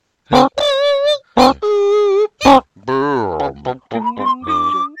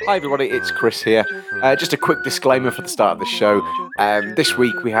Hi everybody, it's Chris here. Just a quick disclaimer for the start of the show. This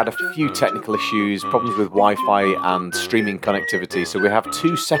week we had a few technical issues, problems with Wi-Fi and streaming connectivity, so we have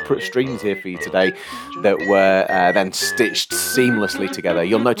two separate streams here for you today that were then stitched seamlessly together.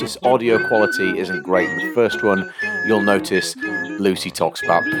 You'll notice audio quality isn't great in the first one. You'll notice Lucy talks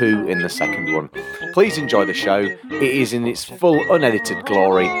about poo in the second one. Please enjoy the show. It is in its full unedited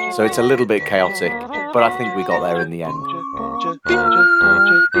glory, so it's a little bit chaotic, but I think we got there in the end.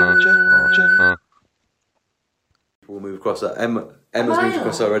 We'll move across. Emma's moved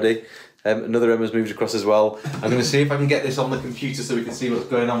across already. Another Emma's moved across as well. I'm going to see if I can get this on the computer so we can see what's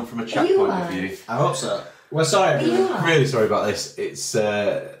going on from a chat point of view. I hope so. Well, sorry, everyone. Really sorry about this. It's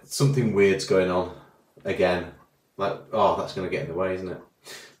something weird's going on again. That's going to get in the way, isn't it?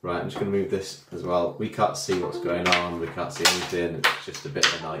 Right, I'm just going to move this as well. We can't see what's going on. We can't see anything. It's just a bit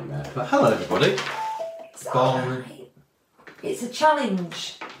of a nightmare. But hello, everybody. It's alright. It's a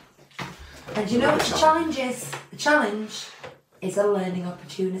challenge. And you know what the challenge is? The challenge is a learning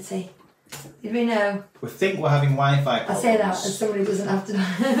opportunity. Did we know? We think we're having Wi-Fi problems. I say that as somebody who doesn't have to know.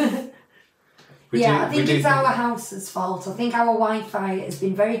 I think it's our house's fault. I think our Wi-Fi has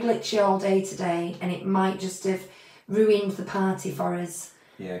been very glitchy all day today and it might just have ruined the party for us.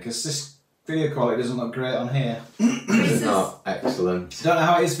 Yeah, because this video quality doesn't look great on here. It's not excellent. Don't know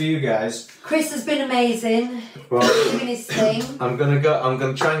how it is for you guys. Chris has been amazing. Well, doing his thing. I'm gonna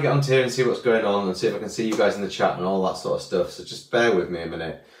try and get onto here and see what's going on and see if I can see you guys in the chat and all that sort of stuff. So just bear with me a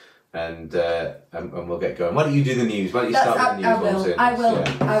minute and we'll get going. Why don't you do the news? Why don't you start with the news?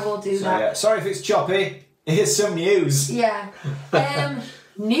 I will do that. Yeah. Sorry if it's choppy. Here's some news. Yeah.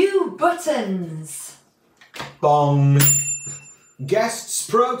 New buttons. Bong. Guests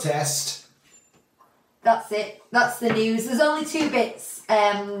protest. That's it. That's the news. There's only 2 bits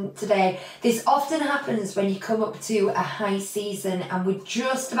today. This often happens when you come up to a high season and we're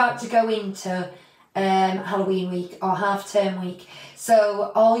just about to go into Halloween week or half-term week.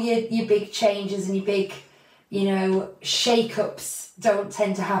 So all your big changes and your big, shake-ups don't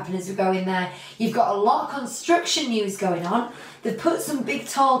tend to happen as we go in there. You've got a lot of construction news going on. They've put some big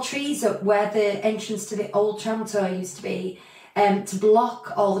tall trees up where the entrance to the old tram tour used to be. To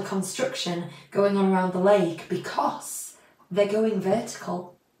block all the construction going on around the lake because they're going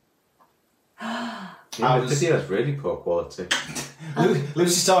vertical. The video's really poor quality.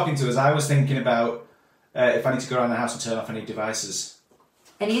 Lucy's talking to us. I was thinking about if I need to go around the house and turn off any devices.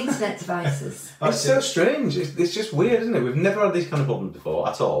 Any internet devices. It's so strange. It's just weird, isn't it? We've never had these kind of problems before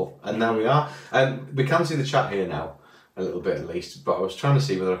at all, and now we are. We can see the chat here now. A little bit at least, but I was trying to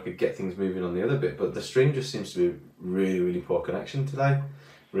see whether I could get things moving on the other bit, but the stream just seems to be really, really poor connection today,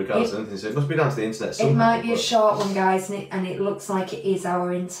 regardless of anything, so it must be down to the internet somehow. It might be a short one, guys, and it looks like it is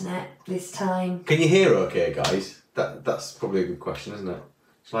our internet this time. Can you hear okay, guys? That's probably a good question, isn't it?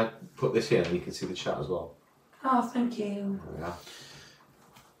 Shall I put this here and you can see the chat as well? Oh, thank you. There we are.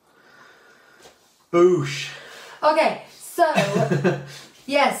 Boosh! Okay, so...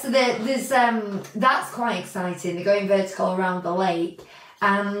 Yeah, so there's that's quite exciting. They're going vertical around the lake,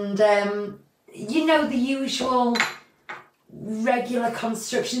 and the usual regular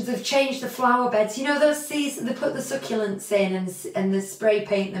constructions. They've changed the flower beds. Those they put the succulents in and they spray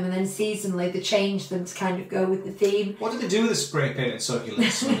paint them, and then seasonally they change them to kind of go with the theme. What did they do with the spray paint and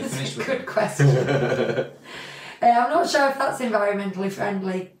succulents when they finished with them? Good question. I'm not sure if that's environmentally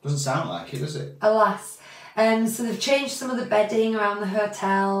friendly. Doesn't sound like it, does it? Alas. So they've changed some of the bedding around the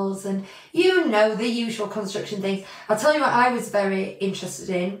hotels and the usual construction things. I'll tell you what I was very interested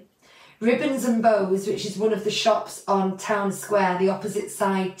in. Ribbons and Bows, which is one of the shops on Town Square, the opposite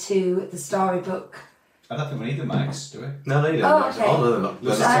side to the Storybook. I don't think we need the mics, do we? No, you don't. Oh, okay. Oh, no, they're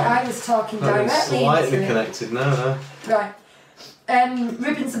not. I was talking directly slightly into connected, no. Right.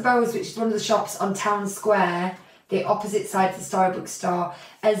 Ribbons and Bows, which is one of the shops on Town Square, the opposite side to the Storybook store,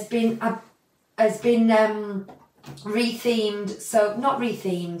 has been rethemed, so not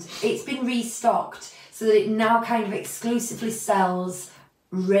rethemed, it's been restocked so that it now kind of exclusively sells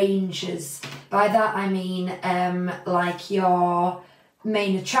ranges. By that I mean like your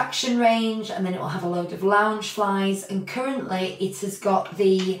main attraction range, and then it will have a load of lounge flies, and currently it has got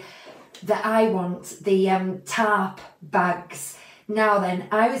the tarp bags. Now then,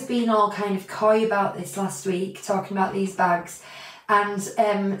 I was being all kind of coy about this last week, talking about these bags. And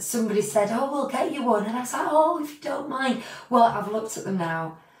somebody said, oh, we'll get you one. And I was like, oh, if you don't mind. Well, I've looked at them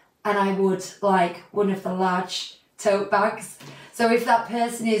now and I would like one of the large tote bags. So if that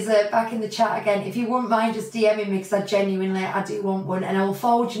person is back in the chat again, if you wouldn't mind just DMing me, because I do want one. And I will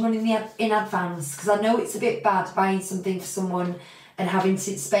forward you money in advance, because I know it's a bit bad buying something for someone and having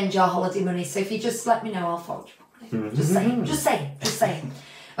to spend your holiday money. So if you just let me know, I'll forward you money. Just saying.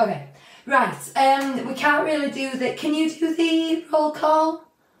 Okay. Right. We can't really do the. Can you do the roll call?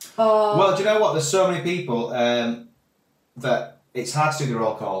 Or... Well, do you know what? There's so many people that it's hard to do the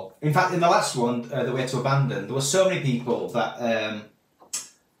roll call. In fact, in the last one that we had to abandon, there were so many people that,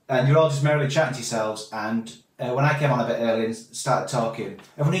 and you're all just merrily chatting to yourselves. And when I came on a bit early and started talking,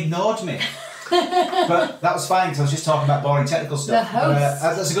 everyone ignored me. But that was fine because I was just talking about boring technical stuff. The host.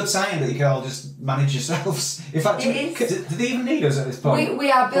 That's a good sign that you can all just manage yourselves. In fact, do they even need us at this point? We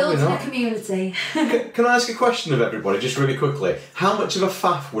are building a community. Can I ask a question of everybody, just really quickly? How much of a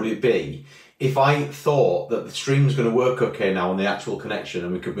faff would it be if I thought that the stream was going to work okay now on the actual connection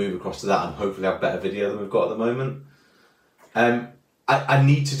and we could move across to that and hopefully have better video than we've got at the moment? I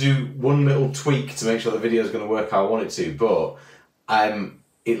need to do one little tweak to make sure the video is going to work how I want it to, but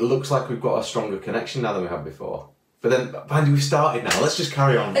it looks like we've got a stronger connection now than we had before. But then, Andy, we've started now. Let's just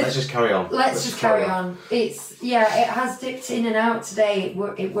carry on. Let's just carry on. It has dipped in and out today.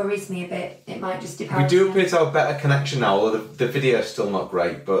 It worries me a bit. It might just depend. We do appear to have a better connection now, although the video is still not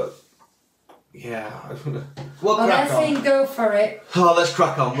great, but yeah. They're saying go for it. Oh, let's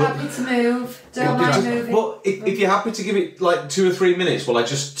crack on. Happy to move. Don't mind moving. Well, if you're happy to give it like 2 or 3 minutes while I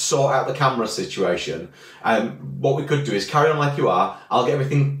just sort out the camera situation, what we could do is carry on like you are. I'll get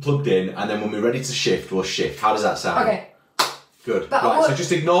everything plugged in, and then when we're ready to shift, we'll shift. How does that sound? Okay. Good. Right, so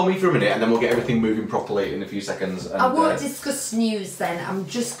just ignore me for a minute, and then we'll get everything moving properly in a few seconds. And, I won't discuss news then. I'm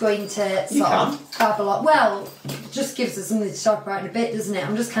just going to sort of babble on. Well, just gives us something to talk about in a bit, doesn't it?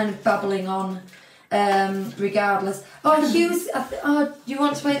 I'm just kind of babbling on. Regardless. Oh, Hughes, you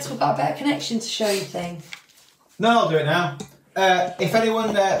want to wait till we've got a better connection to show you thing? No, I'll do it now. If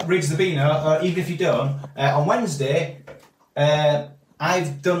anyone reads the Beano, or even if you don't, on Wednesday,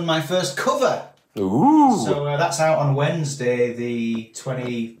 I've done my first cover. Ooh. So that's out on Wednesday, the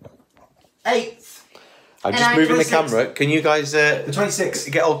 28th. I'm just moving the camera. Can you guys the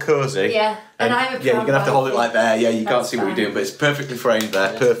 26th. get all cosy? Yeah. And I'm a you're going to have to hold it like there. Yeah, you can't see what fine. you're doing, but it's perfectly framed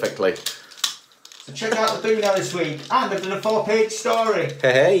there. Yeah. Perfectly. So check out the Beano this week. And I've done a 4-page story.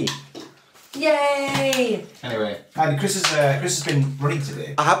 Hey. Yay! Anyway, and Chris has been running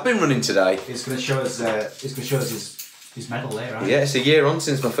today. I have been running today. He's going to show us. His medal there, right? Yeah, it's a year on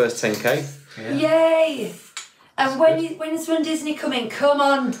since my first 10k. Yeah. Yay! And when is Disney coming? Come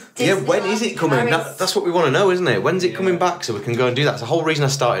on, Disney. Yeah, when is it coming? That's what we want to know, isn't it? When's it coming back so we can go and do that? It's the whole reason I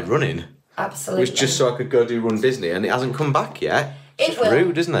started running. Absolutely. It was just so I could go do Run Disney, and it hasn't come back yet. It will.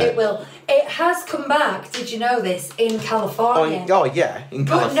 Rude, isn't it? It will. It has come back. Did you know this? In California. Oh yeah, in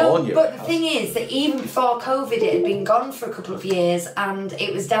California. But the thing is that even before COVID, it had been gone for a couple of years, and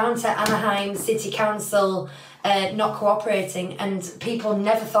it was down to Anaheim City Council not cooperating, and people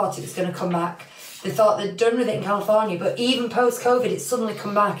never thought it was going to come back. They thought they'd done with it in California, but even post-COVID, it's suddenly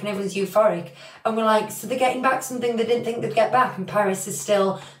come back, and everyone's euphoric. And we're like, so they're getting back something they didn't think they'd get back, and Paris is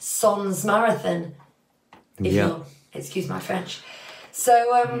still sans marathon. If you'll excuse my French.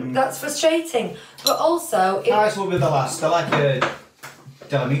 So that's frustrating. But also... Paris will be the last. They're like a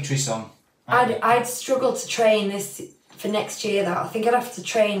Delamitri song. I'd struggle to train this for next year, though. I think I'd have to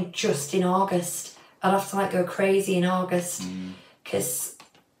train just in August. I'd have to go crazy in August. Because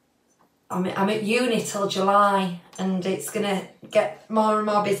I'm at uni till July, and it's going to get more and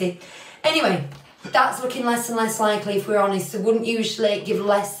more busy. Anyway, that's looking less and less likely, if we're honest. I wouldn't usually give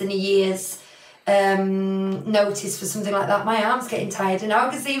less than a year's notice for something like that. My arm's getting tired, and now I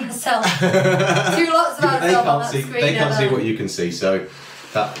can see myself do lots of myself on that screen. They can't see what you can see, so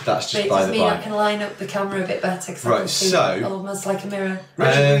that's just by the by. I can line up the camera a bit better because I can see almost like a mirror.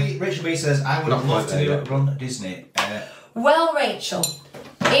 Rachel B says, I would love to do Run Disney. Well, Rachel,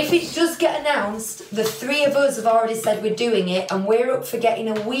 if it does get announced, the three of us have already said we're doing it, and we're up for getting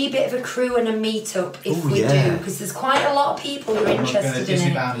a wee bit of a crew and a meet-up if we do, because there's quite a lot of people who are interested in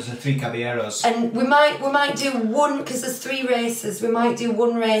Disney it. Bound as the 3 Caballeros. And we might do one, because there's 3 races, we might do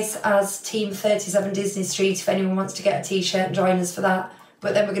one race as Team 37 Disney Street if anyone wants to get a t-shirt and join us for that.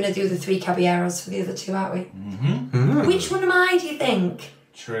 But then we're going to do the 3 Caballeros for the other 2, aren't we? Mm-hmm. Which one am I, do you think?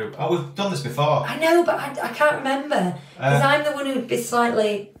 True. Oh, we've done this before. I know, but I can't remember. Because I'm the one who'd be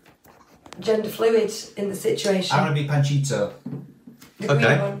slightly gender fluid in the situation. I'm going to be Panchito. The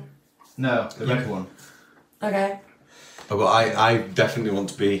green one. No, the red one. Okay. Oh, well, I definitely want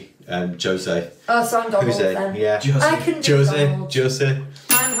to be Jose. Oh, so I'm Donald then. Yeah. I can do Donald. Jose.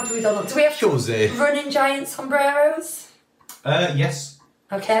 I'm happy with Donald. Do we have running giant sombreros? Yes.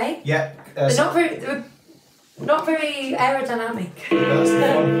 Okay. Yeah. They're not very aerodynamic. That's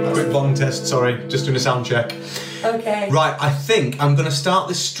the one. Quick volume test, sorry, just doing a sound check. Okay. Right, I think I'm going to start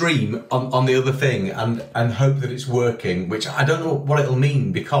the stream on the other thing and hope that it's working, which I don't know what it'll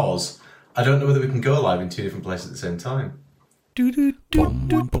mean because I don't know whether we can go live in 2 different places at the same time.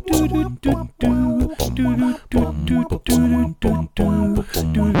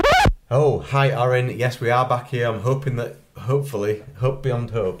 Oh, hi, Aaron. Yes, we are back here. I'm hoping that, hopefully, hope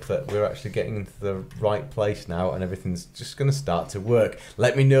beyond hope, that we're actually getting into the right place now and everything's just going to start to work.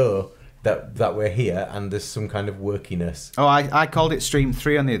 Let me know that we're here and there's some kind of workiness. Oh, I called it stream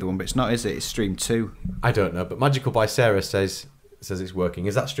 3 on the other one, but it's not, is it? It's stream 2. I don't know, but Magical by Sarah says it's working.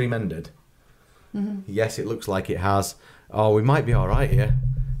 Is that stream ended? Mm-hmm. Yes, it looks like it has. Oh, we might be all right here.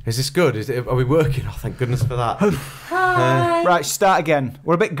 Is this good? Are we working? Oh, thank goodness for that. Hi. Right, start again.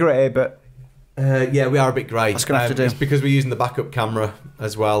 We're a bit grey, but... yeah, we are a bit grey. What's going to have to do? It's because we're using the backup camera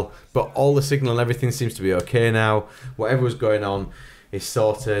as well. But all the signal and everything seems to be okay now. Whatever was going on is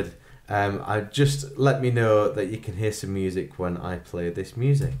sorted. Just let me know that you can hear some music when I play this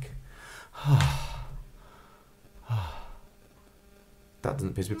music. That doesn't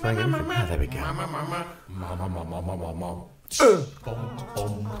appear to be playing anything. Oh, there we go.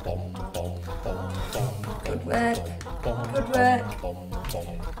 Good work. Good work.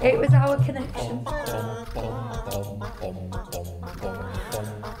 It was our connection.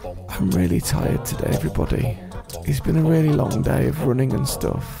 I'm really tired today, everybody. It's been a really long day of running and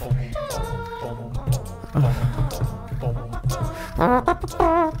stuff.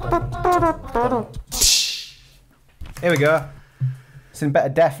 Here we go. It's in better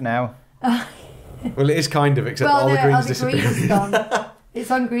def now. Well, it is kind of, except all the green's disappeared. Green's gone. It's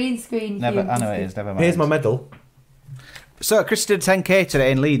on green screen. I know it is. Never mind. Here's my medal. So Chris did 10k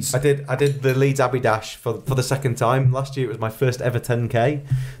today in Leeds. I did the Leeds Abbey Dash for the second time. Last year it was my first ever 10k.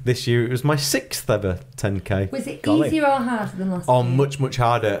 This year it was my 6th ever 10k. Was it easier or harder than last Oh, year? much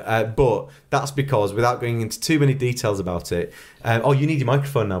harder. But that's because, without going into too many details about it... you need your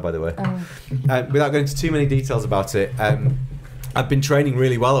microphone now, by the way. Oh. Without going into too many details about it... I've been training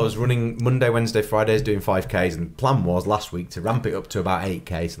really well. I was running Monday, Wednesday, Fridays doing 5Ks, and the plan was last week to ramp it up to about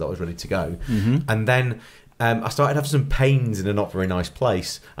 8K so that I was ready to go. Mm-hmm. And then I started having some pains in a not very nice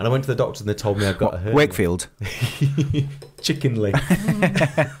place, and I went to the doctor and they told me I've got a hernia. Wakefield. Chickenly. I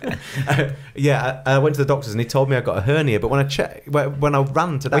went to the doctors and he told me I got a hernia, but when I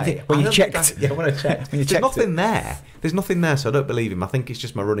ran today... When you checked. When I checked. There's nothing there. There's nothing there, so I don't believe him. I think it's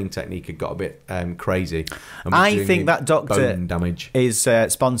just my running technique had got a bit crazy. I think that doctor bone damage is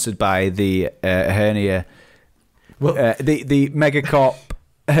sponsored by the hernia, well, the Megacorp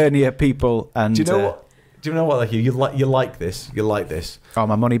hernia people. And do you know what? Do you know what, Hugh? You like this? You like this? Oh,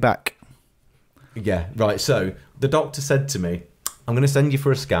 my money back. Yeah, right. So the doctor said to me, "I'm going to send you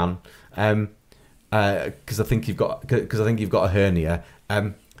for a scan, because I think you've got a hernia.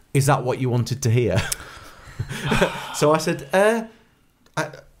 Is that what you wanted to hear?" So I said,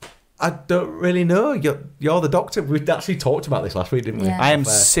 I don't really know. You're the doctor. We actually talked about this last week, didn't we? Yeah. I am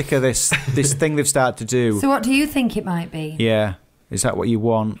sick of this thing they've started to do. So what do you think it might be? Yeah. Is that what you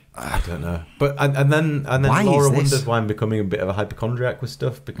want? I don't know. But and then Why Laura is this? wonders why I'm becoming a bit of a hypochondriac with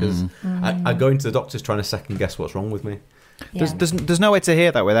stuff, because I go into the doctors trying to second guess what's wrong with me. Yeah. There's no way to hear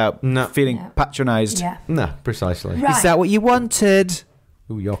that without feeling patronised. Yeah. No, precisely. Right. Is that what you wanted?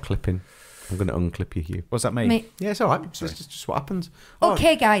 Ooh, you're clipping. I'm going to unclip you, Hugh. What's that mean? Yeah, it's all right. It's just what happens.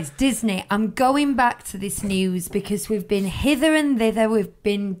 Okay, guys, Disney, I'm going back to this news because we've been hither and thither. We've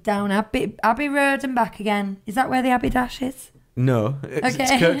been down Abbey Road and back again. Is that where the Abbey Dash is? No, it's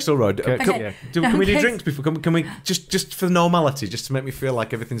Okay. Kirkstall Road. Okay. Can we do Okay. drinks before? Can we just for normality, just to make me feel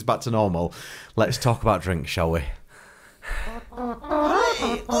like everything's back to normal? Let's talk about drinks, shall we? Hey,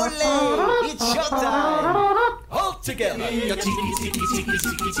 ole, it's showtime! All together! Your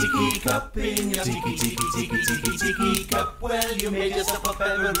tiki cup in your tiki cup. Well, you made yourself a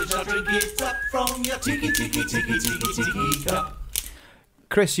beverage, now drink it up from your tiki cup.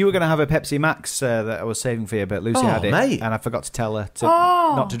 Chris, you were going to have a Pepsi Max that I was saving for you, but Lucy had it, mate. and I forgot to tell her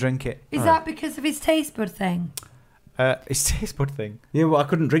not to drink it. Is that because of his taste bud thing? It's a taste bud thing. Yeah, well, I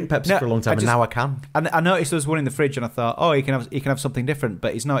couldn't drink Pepsi for a long time, and now I can. And I noticed there was one in the fridge, and I thought, oh, he can have something different,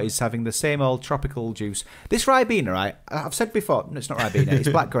 but he's not. He's having the same old tropical juice. This Ribena, right? I've said before. No, it's not Ribena. It's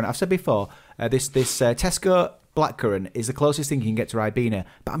blackcurrant. I've said before. This Tesco blackcurrant is the closest thing you can get to Ribena,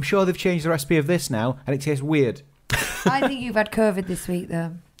 but I'm sure they've changed the recipe of this now, and it tastes weird. I think you've had COVID this week,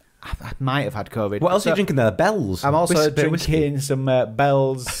 though. I might have had COVID. What else are you drinking there? Bells. I'm also Bit of whiskey. drinking some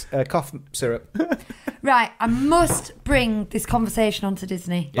Bell's cough syrup. Right, I must bring this conversation onto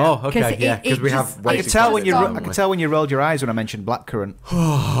Disney. Oh, okay, yeah, because we have. I could tell when you gone. I could tell when you rolled your eyes when I mentioned blackcurrant.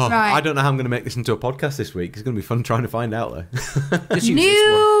 Right. I don't know how I'm going to make this into a podcast this week. It's going to be fun trying to find out, though. Just use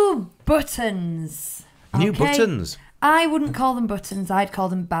this one. New buttons. New Okay? buttons. I wouldn't call them buttons. I'd call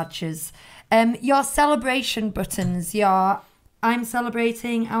them badges. Your celebration buttons, your I'm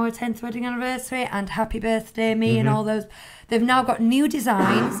celebrating our 10th wedding anniversary and happy birthday me and all those. They've now got new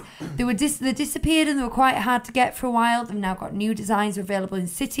designs. They disappeared and they were quite hard to get for a while. They've now got new designs available in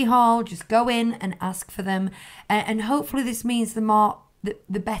City Hall. Just go in and ask for them. And hopefully this means the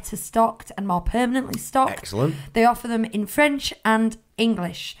better stocked and more permanently stocked. Excellent. They offer them in French and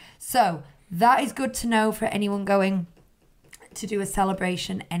English. So that is good to know for anyone going to do a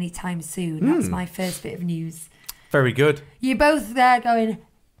celebration anytime soon. That's my first bit of news. Very good. You're both there going, is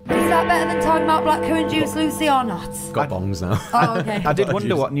that better than talking about blackcurrant juice, Lucy, or not? Got bongs now. Oh, okay. I did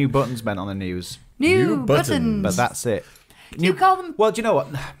wonder what new buttons meant on the news, New buttons. buttons. but that's it. Do you call them... Well, do you know what?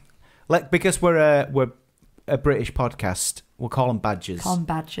 Like, because we're a British podcast, we'll call them badges. Call them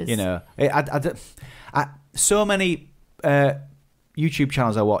badges. You know, so many YouTube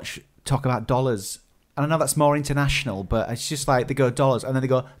channels I watch talk about dollars, and I know that's more international, but it's just like they go dollars, and then they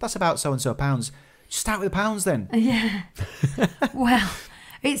go, that's about so and so pounds. Just start with the pounds then. Yeah. Well,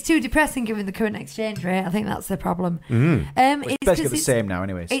 it's too depressing given the current exchange rate. I think that's the problem. It's basically the same now,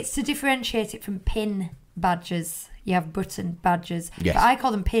 anyways. It's to differentiate it from pin badges. You have button badges. Yes. But I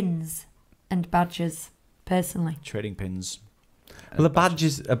call them pins and badges, personally. Trading pins. Well, a badge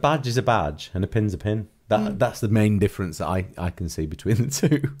is a badge and a pin's a pin. That's the main difference that I can see between the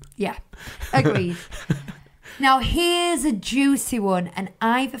two. Yeah, agreed. Now, here's a juicy one, and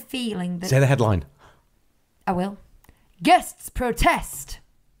I have a feeling that... Say the headline. I will. Guests protest.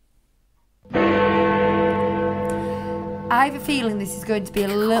 I have a feeling this is going to be a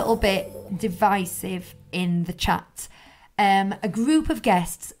little bit divisive in the chat. A group of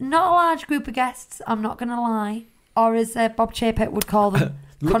guests, not a large group of guests, I'm not going to lie, or as Bob Chapek would call them...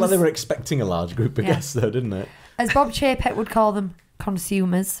 Looked like they were expecting a large group of guests, though, didn't it? As Bob Chapek would call them,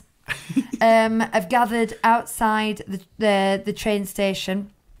 consumers, have gathered outside the train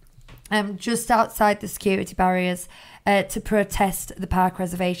station, just outside the security barriers, to protest the park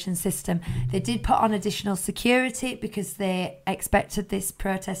reservation system. They did put on additional security because they expected this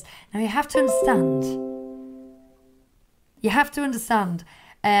protest. Now, you have to understand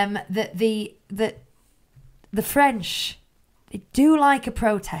that the French, they do like a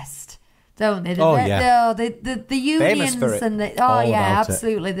protest, don't they? The unions for it. and All yeah, about it.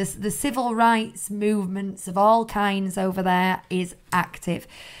 absolutely. The civil rights movements of all kinds over there is active,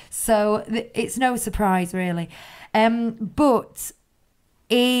 so it's no surprise really. But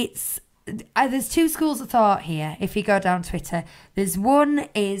it's there's two schools of thought here. If you go down Twitter, there's one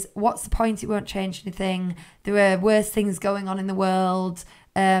is, what's the point? It won't change anything. There are worse things going on in the world.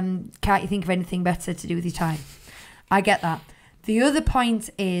 Can't you think of anything better to do with your time? I get that. The other point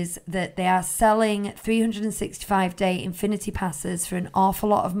is that they are selling 365-day infinity passes for an awful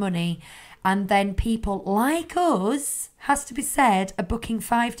lot of money, and then people like us, has to be said, are booking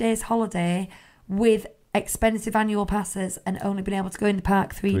 5 days holiday with expensive annual passes and only been able to go in the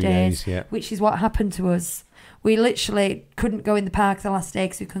park 3 days, yeah. which is what happened to us. We literally couldn't go in the park the last day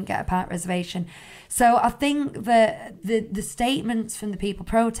because we couldn't get a park reservation. So I think that the statements from the people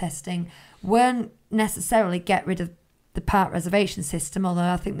protesting weren't necessarily get rid of the park reservation system, although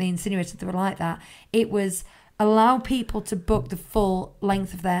I think they insinuated they were like that. It was allow people to book the full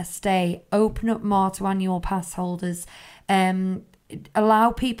length of their stay, open up more to annual pass holders,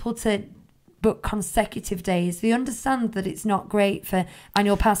 allow people to book consecutive days. They understand that it's not great for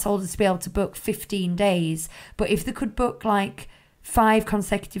annual pass holders to be able to book 15 days, but if they could book like 5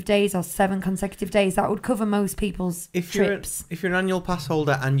 consecutive days or 7 consecutive days, that would cover most people's trips. If you're an annual pass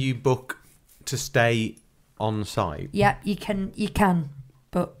holder and you book to stay on site, Yeah, you can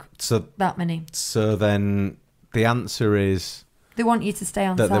book that many. So then the answer is They want you to stay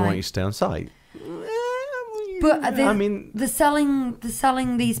on that site. they want you to stay on site. But I mean, they're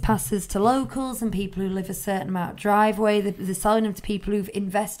selling these passes to locals and people who live a certain amount of driveway. They're selling them to people who've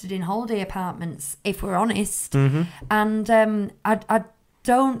invested in holiday apartments, if we're honest. Mm-hmm. And I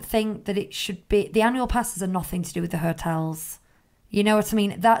don't think that it should be... The annual passes are nothing to do with the hotels. You know what I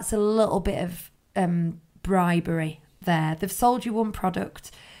mean? That's a little bit of bribery there. They've sold you one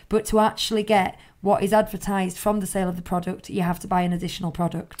product, but to actually get what is advertised from the sale of the product, you have to buy an additional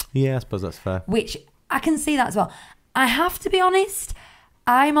product. yeah, I suppose that's fair. Which I can see that as well. I have to be honest,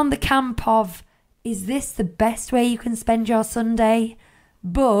 I'm on the camp of, is this the best way you can spend your Sunday?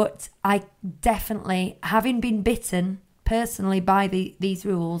 But I definitely, having been bitten personally by these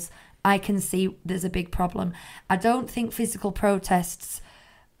rules, I can see there's a big problem. I don't think physical protests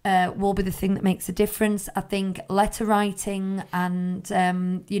will be the thing that makes a difference. I think letter writing and,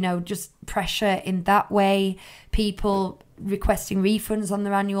 just pressure in that way, people requesting refunds on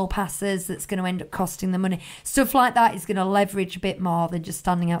their annual passes, that's going to end up costing them money. Stuff like that is going to leverage a bit more than just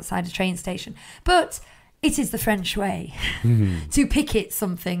standing outside a train station. But it is the French way to picket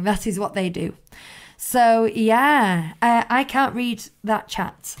something. That is what they do. So, yeah, I can't read that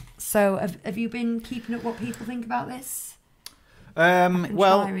chat. So, have you been keeping up what people think about this?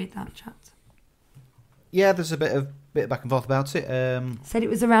 Well, try read that chat. Yeah, there's a bit of back and forth about it. Said it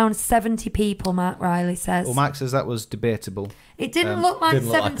was around 70 people, Mark Riley says. Well, Mark says that was debatable. It didn't look like Didn't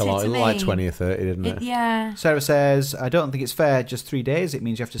 70 look like a lot. to It me. looked like 20 or 30, didn't it? Yeah. Sarah says, I don't think it's fair, just 3 days. It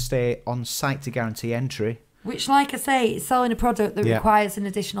means you have to stay on site to guarantee entry. Which, like I say, it's selling a product that requires an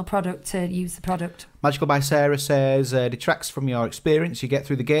additional product to use the product. Magical by Sarah says, detracts from your experience. You get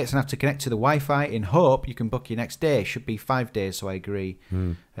through the gates and have to connect to the Wi-Fi in hope you can book your next day. Should be 5 days, so I agree.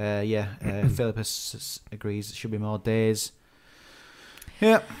 Philippus agrees it should be more days.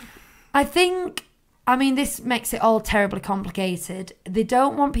 Yeah. I think, I mean, this makes it all terribly complicated. They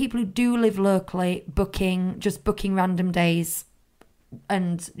don't want people who do live locally booking random days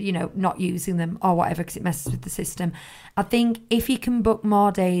and, you know, not using them or whatever because it messes with the system. I think if you can book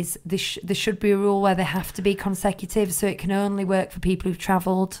more days, there should be a rule where they have to be consecutive, so it can only work for people who've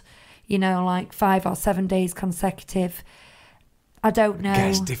travelled, you know, like 5 or 7 days consecutive. I don't know.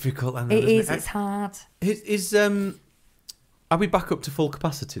 It's difficult. It is. It's hard. Are we back up to full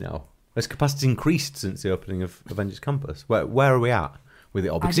capacity now? Has capacity increased since the opening of Avengers Campus? Where are we at with it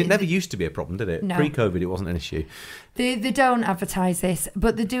all? Because it never used to be a problem, did it? No. Pre-COVID, it wasn't an issue. They don't advertise this,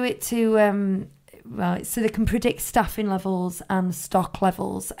 but they do it to so they can predict staffing levels and stock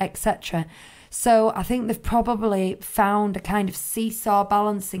levels, etc. So I think they've probably found a kind of seesaw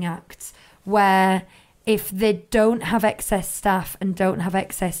balancing act where if they don't have excess staff and don't have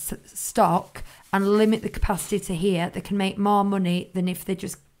excess stock and limit the capacity to here, they can make more money than if they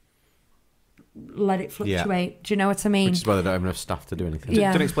just let it fluctuate. Yeah. Do you know what I mean? Which is why they don't have enough staff to do anything.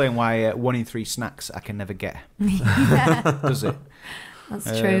 Yeah. Don't explain why 1 in 3 snacks I can never get. Yeah, Does it?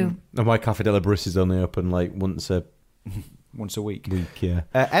 that's true. And why Cafe de la Bris is only open like once a Once a week. yeah.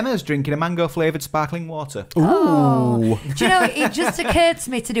 Emma's drinking a mango flavoured sparkling water. Oh. Do you know, it just occurred to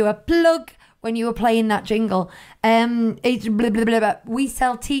me to do a plug when you were playing that jingle. It's blah, blah, blah, blah. We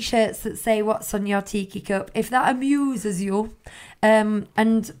sell T-shirts that say "What's on your tiki cup?" If that amuses you,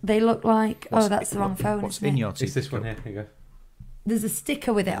 and they look like that's the wrong phone. What's isn't in it? your tiki It's this one cup? here. Here you go. There's a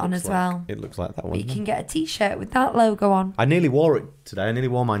sticker with it on as Looks well. like- It looks like that one. You can get a T-shirt with that logo on. I nearly wore it today. I nearly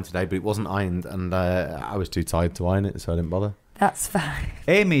wore mine today, but it wasn't ironed, and I was too tired to iron it, so I didn't bother. That's fine.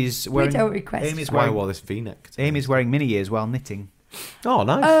 Amy's wearing. We don't request. Amy's That's why I wearing, wore this V-neck. today. Amy's wearing mini ears while knitting. Oh,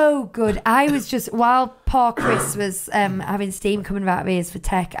 nice. Oh, good. I was just, while poor Chris was having steam coming out of his for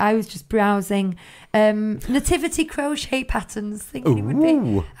tech, I was just browsing nativity crochet patterns, thinking it would be.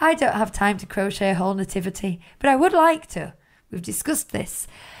 Ooh. I don't have time to crochet a whole nativity, but I would like to. We've discussed this.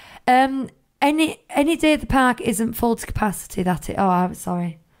 Any day the park isn't full to capacity, that's it. Oh, I'm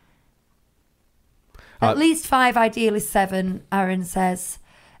sorry. At least 5, ideally 7, Aaron says.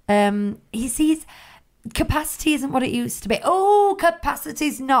 He sees... Capacity isn't what it used to be. Oh,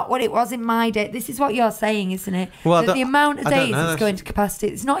 capacity's not what it was in my day. This is what you're saying, isn't it? Well, that the amount of I don't days know. it's going to capacity,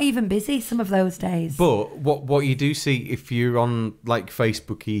 it's not even busy some of those days. But what you do see if you're on like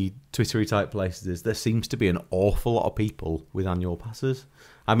Facebooky, Twittery type places is there seems to be an awful lot of people with annual passes.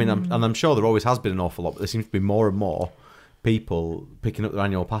 I mean, I'm sure there always has been an awful lot, but there seems to be more and more people picking up their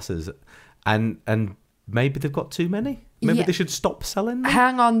annual passes, and maybe they've got too many. Maybe Yeah. they should stop selling them.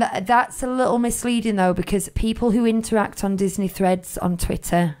 Hang on, that's a little misleading though, because people who interact on Disney Threads on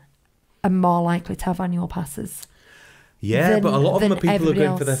Twitter are more likely to have annual passes. Yeah, but a lot of them are than people who are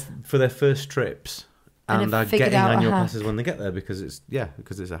going everybody for their first trips And and have are figured getting out a annual hack. passes when they get there because it's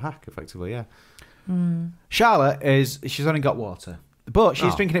a hack effectively. Yeah. Charlotte she's only got water, but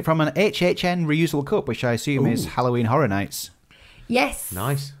she's Oh. drinking it from an HHN reusable cup, which I assume is Ooh. Halloween Horror Nights. Yes.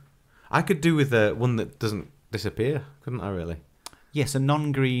 Nice. I could do with one that doesn't disappear, couldn't I? Really. Yes, a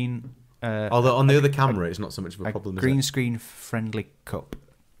non-green. Although on the other camera, it's not so much of a a problem. green Is it? screen friendly cup.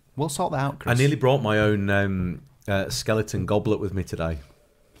 We'll sort that out, Chris. I nearly brought my own skeleton goblet with me today,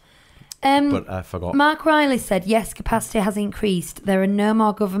 Um, but I forgot. Mark Riley said, yes, capacity has increased. There are no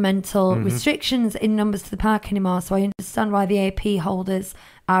more governmental restrictions in numbers to the park anymore, so I understand why the AP holders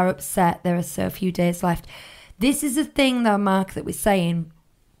are upset. There are so few days left. This is the thing, though, Mark, that we're saying,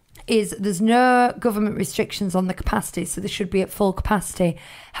 is there's no government restrictions on the capacity, so they should be at full capacity.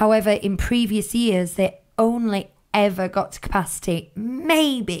 However, in previous years, they only ever got to capacity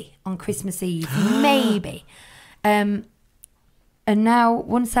maybe on Christmas Eve, maybe. And now,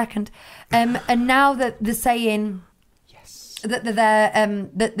 one second, and now that they're saying that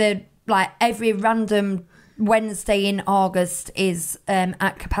they're like every random Wednesday in August is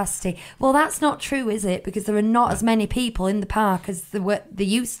at capacity. Well, that's not true, is it? Because there are not as many people in the park as there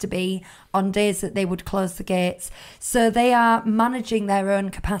used to be on days that they would close the gates. So they are managing their own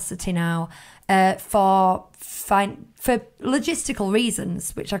capacity now for logistical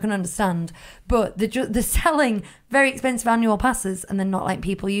reasons, which I can understand. But they're selling very expensive annual passes and then not letting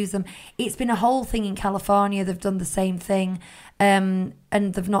people use them. It's been a whole thing in California. They've done the same thing, and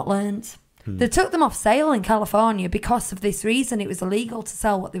they've not learned. They took them off sale in California because of this reason. It was illegal to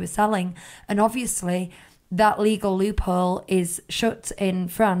sell what they were selling. And obviously that legal loophole is shut in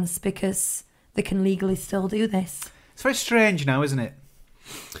France because they can legally still do this. It's very strange now, isn't it?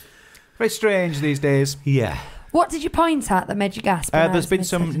 Very strange these days. Yeah. What did you point at that made you gasp? There's been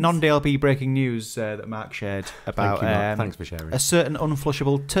some non-DLP breaking news that Mark shared about Thank you, Mark. Thanks for sharing. a certain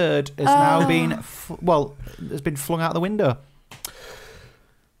unflushable turd has now been, has been flung out the window.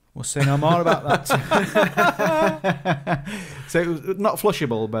 We'll say no more about that. So it was not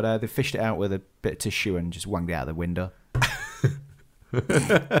flushable, but they fished it out with a bit of tissue and just wanged it out the window. For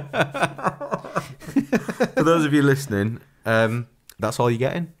those of you listening, that's all you're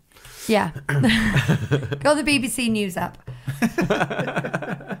getting? Yeah. Go the BBC News app.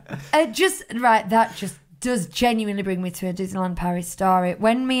 That just does genuinely bring me to a Disneyland Paris story.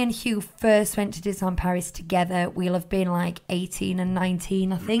 When me and Hugh first went to Disneyland Paris together, we'll have been like 18 and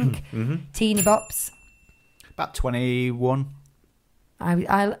 19, I think. Teeny bops. About 21.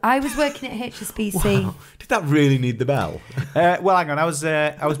 I was working at HSBC. Wow. Did that really need the bell? Well, hang on. I was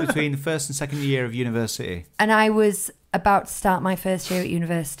between the first and second year of university. And I was about to start my first year at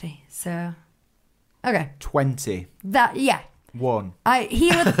university. So, okay. 20. That, yeah. 1.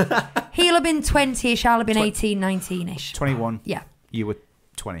 He'll have been 20-ish, I'll have been 18, 19-ish. 21. Yeah. You were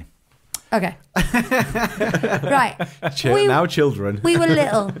 20. Okay. Right. Now children. We were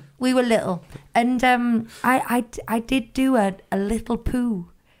little. And I did do a little poo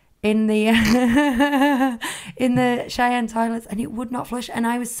in the in the Cheyenne toilets, and it would not flush, and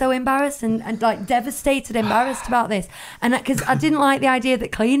I was so embarrassed and like devastated, embarrassed about this, and because I didn't like the idea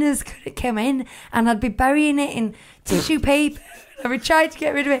that cleaners could come in and I'd be burying it in tissue paper. I would try to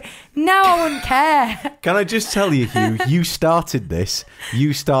get rid of it. Now I wouldn't care. Can I just tell you, Hugh, you started this.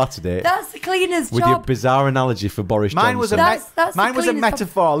 You started it. That's the cleaner's with job. your bizarre analogy for Boris Johnson. Mine was a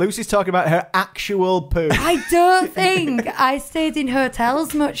metaphor. Lucy's talking about her actual poo. I don't think I stayed in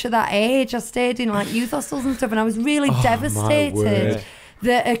hotels much at that age. I stayed in like youth hostels and stuff, and I was really devastated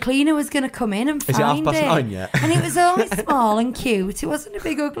that a cleaner was going to come in and find it. Is it 9:30 yet? And it was only small and cute. It wasn't a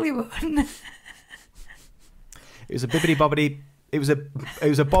big ugly one. It was a bibbity bobbity. It was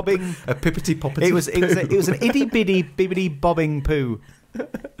a bobbing, a pippity poppity. It was an itty bitty bibbity bobbing poo.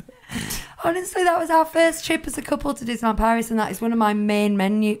 Honestly, that was our first trip as a couple to Disneyland Paris, and that is one of my main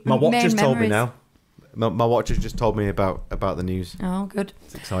memories. My watch just told me now. My watch has just told me about the news. Oh, good.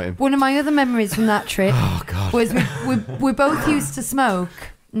 It's exciting. One of my other memories from that trip was we both used to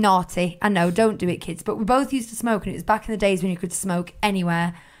smoke. Naughty, I know, don't do it, kids. But we both used to smoke, and it was back in the days when you could smoke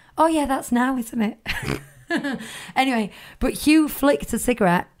anywhere. Oh yeah, that's now, isn't it? Anyway, but Hugh flicked a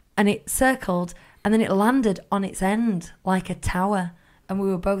cigarette and it circled and then it landed on its end like a tower, and we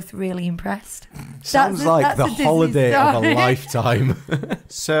were both really impressed. Sounds like the holiday of a lifetime.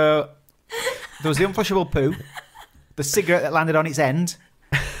 So there was the unflushable poo, the cigarette that landed on its end,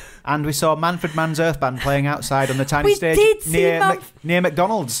 and we saw Manfred Mann's Earth Band playing outside on the tiny stage near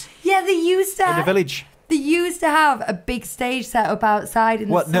McDonald's. Yeah, they used to in the village. They used to have a big stage set up outside in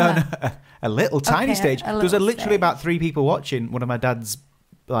the summer. No. A little tiny stage. There was literally stage. About 3 people watching. One of my dad's,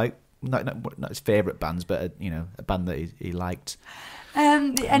 like, not his favourite bands, but a band that he liked.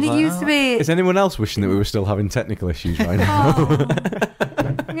 And it used to be. Is anyone else wishing that we were still having technical issues right now?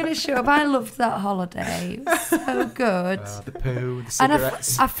 I'm going to shut up. I loved that holiday. It was so good. The poo, the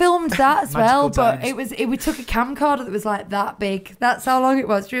cigarettes. And I filmed that as well, times. but we took a camcorder that was like that big. That's how long it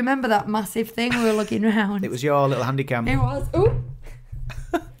was. Do you remember that massive thing we were looking around? It was your little handy cam. It was. Ooh.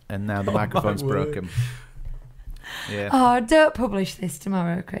 And now the microphone's broken. Yeah. Oh, don't publish this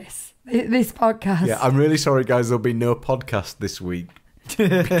tomorrow, Chris. This podcast. Yeah, I'm really sorry, guys. There'll be no podcast this week.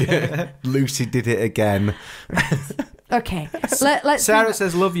 Lucy did it again. Okay. Let's Sarah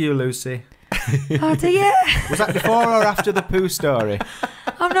says, "Love you, Lucy." Oh, do you? Was that before or after the poo story?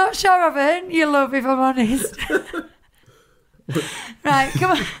 I'm not sure I've earned your love, if I'm honest. Right,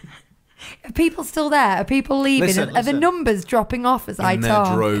 come on. Are people still there? Are people leaving? Listen. Are the numbers dropping off as I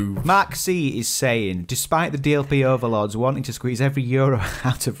talk? Drove. Mark C is saying, despite the DLP overlords wanting to squeeze every euro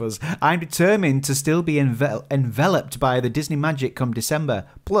out of us, I'm determined to still be enveloped by the Disney magic come December.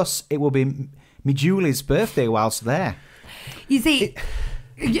 Plus, it will be me Julie's birthday whilst there. You see,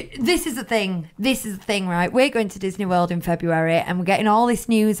 This is the thing. Right? We're going to Disney World in February and we're getting all this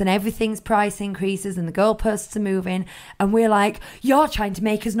news and everything's price increases and the goalposts are moving. And we're like, you're trying to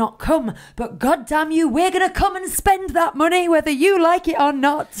make us not come. But God damn you, we're going to come and spend that money whether you like it or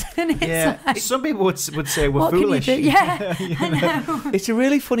not. And it's like, some people would say we're what foolish. Can you do? Yeah, I know. It's a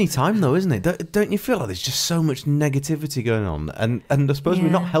really funny time, though, isn't it? Don't you feel like there's just so much negativity going on? And I suppose we're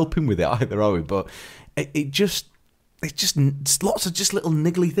not helping with it either, are we? But it's just lots of just little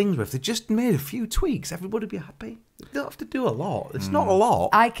niggly things. Where if they just made a few tweaks, everybody would be happy. They don't have to do a lot. It's not a lot.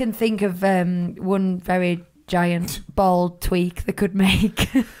 I can think of one very giant bald tweak they could make.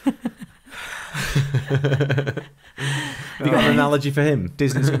 Have you got an analogy for him?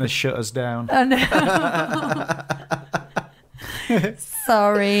 Disney's going to shut us down. I know.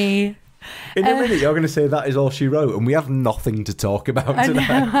 Sorry. In a minute, you're going to say that is all she wrote, and we have nothing to talk about today.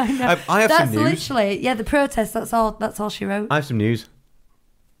 I know. I have That's some news. literally, the protest. That's all she wrote. I have some news.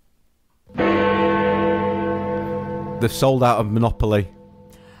 They've sold out of Monopoly,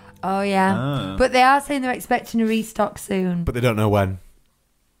 Oh yeah, but they are saying they're expecting a restock soon. but they don't know when.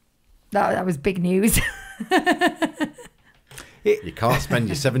 That was big news. You can't spend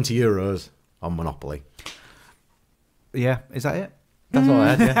your €70 on Monopoly. Yeah, is that it? That's all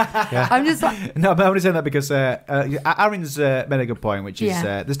I had, yeah. I'm just like, No, but I'm only saying that because Aaron's made a good point, which is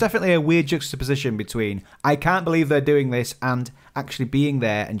Yeah. there's definitely a weird juxtaposition between I can't believe they're doing this and actually being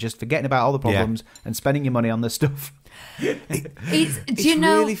there and just forgetting about all the problems and spending your money on this stuff. it's It's do you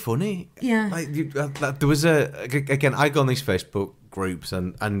know? really funny. Yeah. There was again, I go on these Facebook groups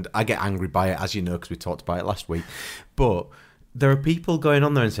and I get angry by it, as you know, because we talked about it last week. But there are people going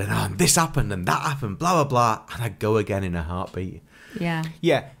on there and saying, oh, this happened and that happened, blah, blah, blah. And I go again in a heartbeat. Yeah.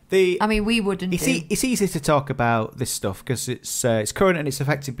 Yeah, I mean, we wouldn't. It's easy to talk about this stuff because it's current and it's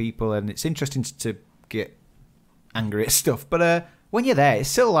affecting people and it's interesting to get angry at stuff. But when you're there, it's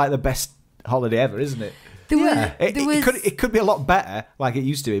still like the best holiday ever, isn't it? It could be a lot better, like it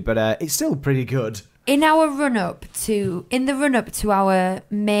used to be, but it's still pretty good. In the run up to our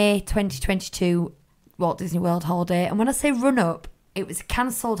May 2022 Walt Disney World holiday, and when I say run up, it was a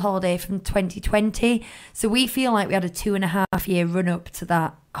cancelled holiday from 2020, so we feel like we had a 2.5 year run up to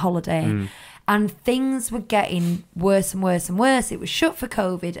that holiday, and things were getting worse and worse and worse. It was shut for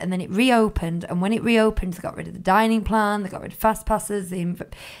COVID, and then it reopened, and when it reopened, they got rid of the dining plan, they got rid of fast passes, they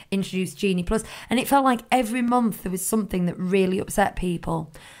introduced Genie Plus, and it felt like every month there was something that really upset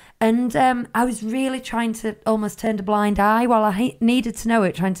people. And I was really trying to almost turn a blind eye. While I needed to know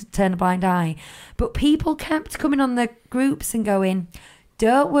it, trying to turn a blind eye. But people kept coming on the groups and going,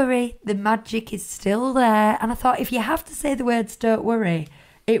 don't worry, the magic is still there. And I thought, if you have to say the words don't worry,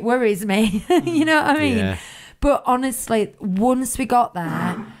 it worries me. You know what I mean? Yeah. But honestly, once we got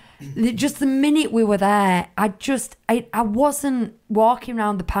there, just the minute we were there, I wasn't walking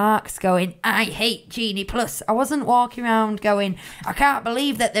around the parks going, I hate Genie Plus. I wasn't walking around going, I can't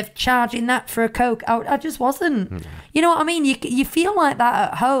believe that they're charging that for a Coke. I just wasn't. You know what I mean? You feel like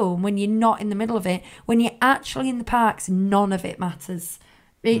that at home when you're not in the middle of it. When you're actually in the parks, none of it matters.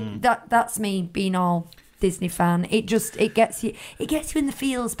 That's me being all Disney fan. It gets you in the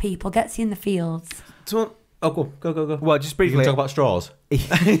fields, people. Gets you in the fields. So, go. Well, just You briefly. can talk about straws.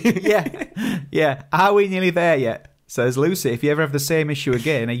 yeah. Are we nearly there yet? Says Lucy. If you ever have the same issue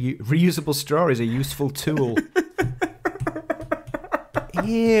again, a reusable straw is a useful tool.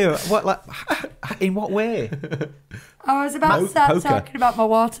 Ew. What? Like? In what way? I was about to start poker. talking about my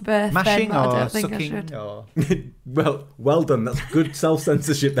water birth. Mashing then, but I or don't think I sucking? should. Or... Well done. That's good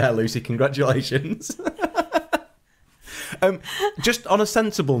self-censorship there, Lucy. Congratulations. Just on a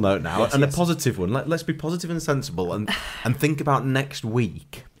sensible note now, a positive one. Let's be positive and sensible and think about next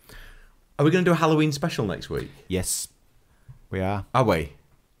week. Are we going to do a Halloween special next week? Yes, we are. Are we?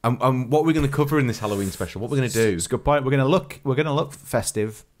 What are we going to cover in this Halloween special? What are we going to do? It's a good point. We're going to look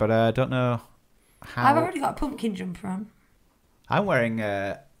festive, but I don't know how. I've already got a pumpkin jumper on. I'm wearing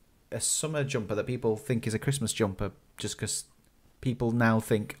a summer jumper that people think is a Christmas jumper just because people now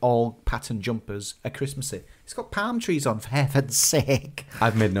think all pattern jumpers are Christmassy. It's got palm trees on, for heaven's sake.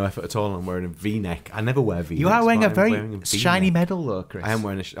 I've made no effort at all. I'm wearing a V-neck. I never wear V-necks. You are wearing a but I'm very wearing a shiny V-neck. medal, though, Chris. I am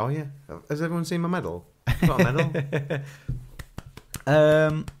wearing a... Oh, yeah. Has everyone seen my medal? I've got a medal.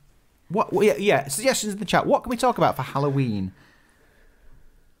 Suggestions in the chat. What can we talk about for Halloween?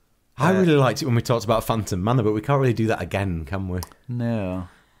 I really liked it when we talked about Phantom Manor, but we can't really do that again, can we? No.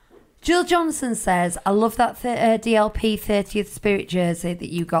 Jill Johnson says, I love that DLP 30th Spirit jersey that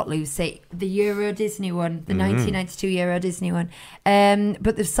you got, Lucy. The Euro Disney one, the 1992 Euro Disney one.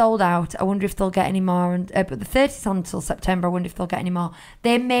 But they've sold out. I wonder if they'll get any more. But the 30th on until September. I wonder if they'll get any more.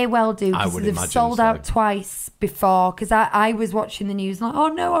 They may well do, because they've sold out twice before. Because I was watching the news like, oh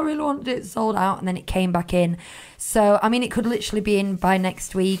no, I really wanted it sold out. And then it came back in. So, I mean, it could literally be in by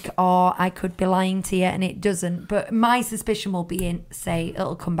next week, or I could be lying to you and it doesn't. But my suspicion will be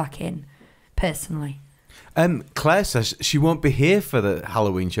it'll come back in, personally. Claire says she won't be here for the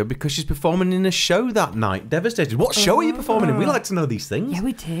Halloween show because she's performing in a show that night. Devastated. What show are you performing in? We like to know these things. Yeah,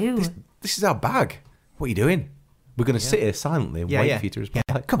 we do. This is our bag. What are you doing? We're going to sit here silently and wait for you to respond.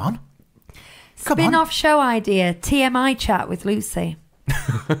 Yeah. Come on. Spin-off show idea, TMI chat with Lucy.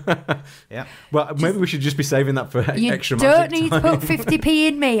 Yeah. Well, maybe we should just be saving that for extra magic time. You don't need to put 50p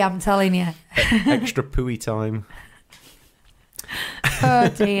in me, I'm telling you. Extra pooey time. Oh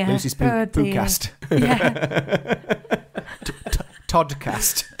dear. Lucy's Oh dear. Poocast. Yeah.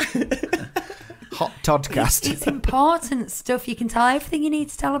 Toddcast. Hot Toddcast. It's important stuff. You can tell everything you need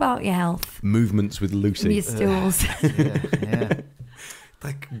to tell about your health. Movements with Lucy. Your stools. Yeah.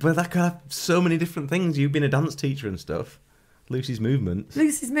 But that could have so many different things. You've been a dance teacher and stuff. Lucy's movements.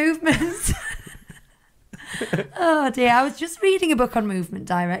 Lucy's movements. Oh dear. I was just reading a book on movement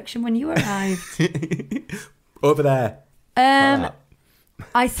direction when you arrived. Over there. Like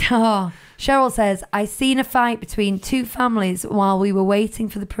I saw, Cheryl says, I seen a fight between two families while we were waiting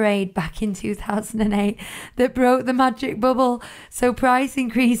for the parade back in 2008 that broke the magic bubble. So price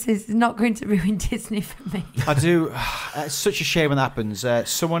increases is not going to ruin Disney for me. I do. It's such a shame when that happens.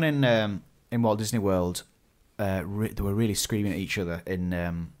 Someone in Walt Disney World, they were really screaming at each other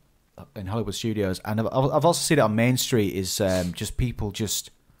in Hollywood studios, and I've also seen it on Main Street. Is just people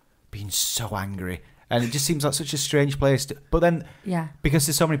just being so angry. And it just seems like such a strange place. But then, because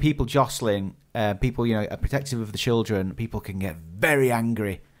there's so many people jostling, people, are protective of the children, people can get very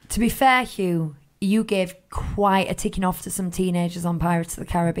angry. To be fair, Hugh, you gave quite a ticking off to some teenagers on Pirates of the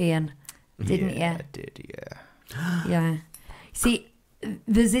Caribbean, didn't you? I did, yeah. Yeah. See,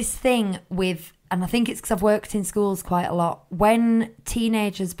 there's this thing with, and I think it's because I've worked in schools quite a lot, when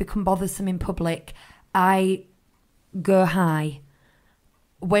teenagers become bothersome in public, I go high.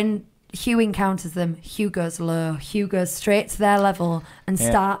 When Hugh encounters them, Hugh goes low. Hugh goes straight to their level and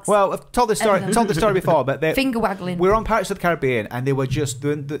starts. Well, I've told this story before, but finger waggling. We were on Pirates of the Caribbean, and they were just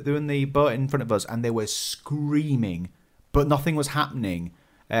doing the boat in front of us, and they were screaming, but nothing was happening,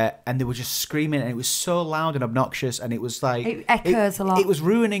 and they were just screaming, and it was so loud and obnoxious, and it was like it echoes a lot. It was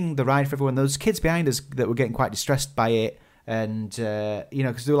ruining the ride for everyone. There was kids behind us that were getting quite distressed by it, and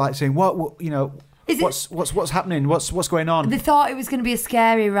because they were like saying, "What What's happening? What's going on?" They thought it was going to be a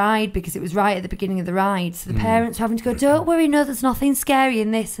scary ride because it was right at the beginning of the ride. So the parents were having to go, "Don't worry, no, there's nothing scary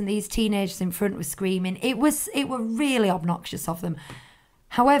in this." And these teenagers in front were screaming. It were really obnoxious of them.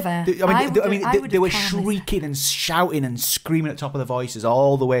 However, they were shrieking and shouting and screaming at the top of their voices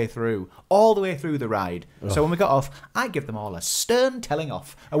all the way through the ride. Ugh. So when we got off, I give them all a stern telling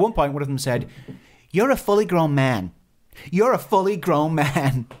off. At one point, one of them said, "You're a fully grown man. You're a fully grown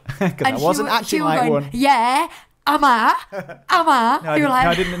man." Because I wasn't acting like one. Yeah, am I? No,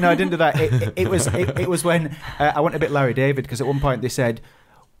 I didn't do that. It was when I went a bit Larry David, because at one point they said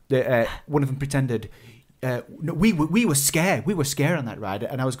that one of them pretended. No, we were scared. We were scared on that ride,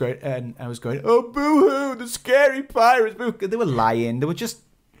 and I was going, "Oh, boo-hoo, the scary pirates!" Boo. They were lying. They were just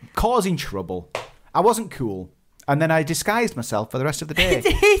causing trouble. I wasn't cool. And then I disguised myself for the rest of the day. He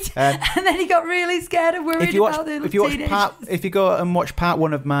did. And then he got really scared and worried about the teenagers. If you go and watch part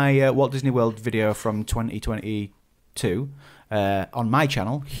 1 of my Walt Disney World video from 2022 on my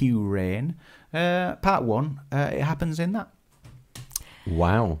channel, Hugh Rain, part 1, it happens in that.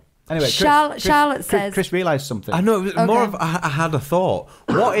 Wow. Anyway, Charlotte says... Chris realised something. I know, it was more of... I had a thought.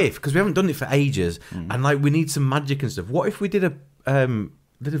 What if, because we haven't done it for ages, and we need some magic and stuff, what if we did a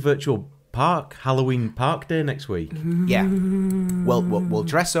virtual... Halloween park day next week? Yeah. We'll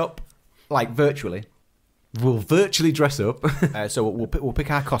dress up, virtually. We'll virtually dress up. So we'll pick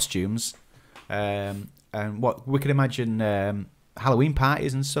our costumes, and what we could imagine Halloween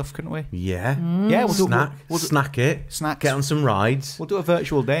parties and stuff, couldn't we? Yeah. Yeah. We'll snack it. Get on some rides. We'll do a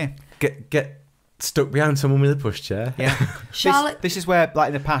virtual day. Get stuck behind someone with a pushchair. Yeah. Charlotte, this is where,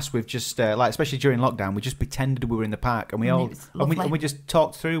 in the past, we've just especially during lockdown, we just pretended we were in the park, and we just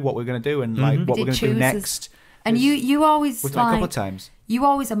talked through what we're going to do and what we're going to do next. And you always we've done a couple of times. You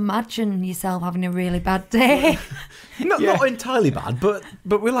always imagine yourself having a really bad day. Not entirely bad, but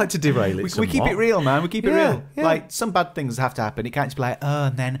we like to derail it. We keep it real, man. We keep it real. Yeah. Some bad things have to happen. It can't just be like,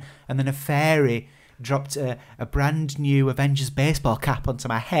 and then a fairy dropped a brand new Avengers baseball cap onto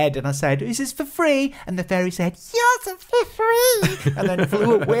my head, and I said, "Is this for free?" And the fairy said, "Yes, it's for free," and then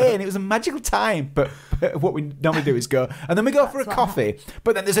flew away, and it was a magical time. But what we normally do is go, and then we go for a coffee,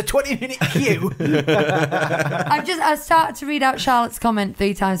 but then there's a 20-minute queue. I started to read out Charlotte's comment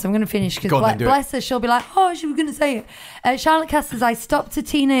 3 times, so I'm going to finish because bless her, she'll be like, "Oh, she was going to say it." Charlotte Cass says, "I stopped a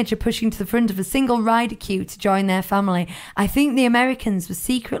teenager pushing to the front of a single rider queue to join their family. I think the Americans were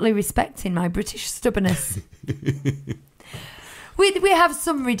secretly respecting my British stubbornness." We have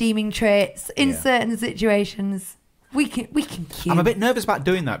some redeeming traits in certain situations. We can queue. I'm a bit nervous about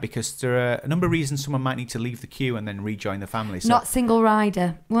doing that because there are a number of reasons someone might need to leave the queue and then rejoin the family. So. Not single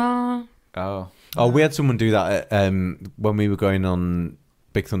rider. Well. Oh, we had someone do that when we were going on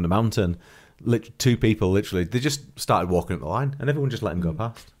Big Thunder Mountain. 2 people, literally, they just started walking up the line and everyone just let them go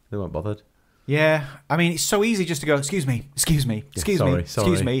past. They weren't bothered. Yeah, I mean, it's so easy just to go, excuse me, excuse me,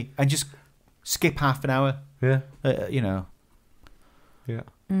 and just skip half an hour. Yeah. Yeah.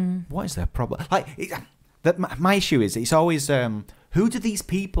 What is their problem? My issue is it's always, who do these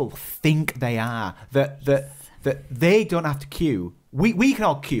people think they are that they don't have to queue? We can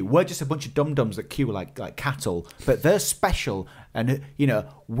all queue. We're just a bunch of dum-dums that queue like cattle, but they're special, and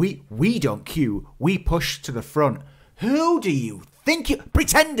we don't queue. We push to the front. Who do you think you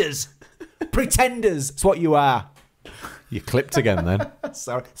pretenders? Pretenders. It's what you are. You clipped again then.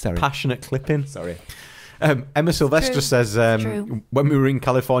 Sorry. Passionate clipping. Sorry. Emma Sylvester says, true. when we were in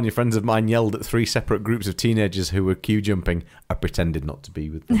California, friends of mine yelled at 3 separate groups of teenagers who were queue jumping. I pretended not to be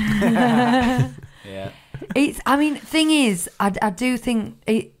with them. Yeah. Thing is, I do think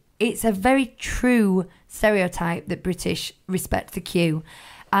it's a very true stereotype that British respect the queue.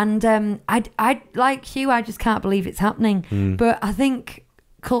 And I like you, I just can't believe it's happening. But I think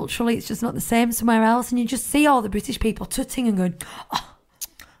culturally it's just not the same somewhere else. And you just see all the British people tutting and going,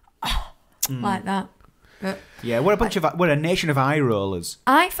 like that. But we're a nation of eye rollers.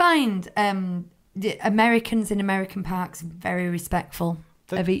 I find the Americans in American parks very respectful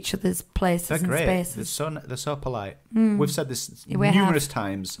of each other's places and spaces. They're so polite. We've said this numerous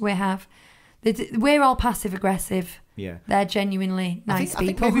times. We have. We're all passive aggressive. Yeah, they're genuinely nice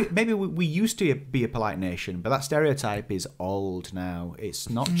people. I think maybe we used to be a polite nation, but that stereotype is old now. It's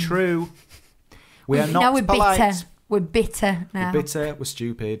not true. We're polite. Bitter. We're bitter now. We're bitter. We're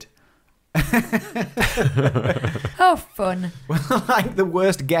stupid. Oh, fun. We're like the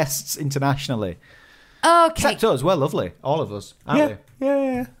worst guests internationally. Okay. Except us. We're lovely. All of us. Aren't we?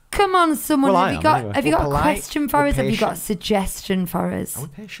 Yeah. Come on, someone. Well, have you got polite, a question for us? patient. Have you got a suggestion for us? Are we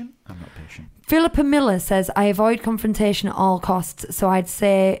patient? I'm not patient. Philippa Miller says, "I avoid confrontation at all costs, so I'd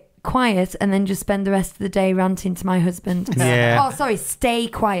say quiet and then just spend the rest of the day ranting to my husband." Yeah. Oh, sorry, stay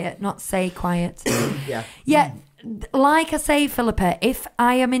quiet, not say quiet. Yeah. Yeah, like I say, Philippa, if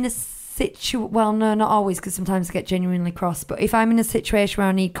I am in a well, no, not always, because sometimes I get genuinely cross, but if I'm in a situation where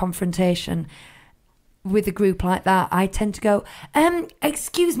I need confrontation with a group like that, I tend to go,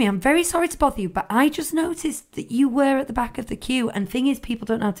 excuse me, I'm very sorry to bother you, but I just noticed that you were at the back of the queue. And thing is, people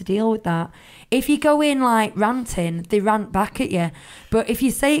don't know how to deal with that. If you go in like ranting, they rant back at you. But if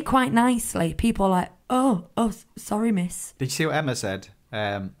you say it quite nicely, people are like, oh, sorry, miss. Did you see what Emma said?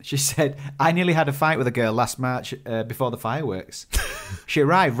 She said, "I nearly had a fight with a girl last March before the fireworks." She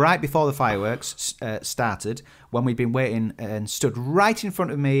arrived right before the fireworks started, when we'd been waiting, and stood right in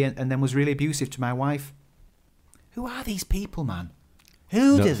front of me and then was really abusive to my wife. Who are these people, man?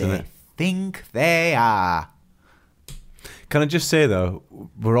 Who do they think they are? Can I just say, though,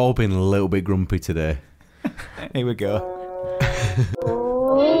 we're all being a little bit grumpy today. Here we go.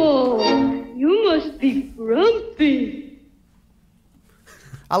 Oh, you must be grumpy.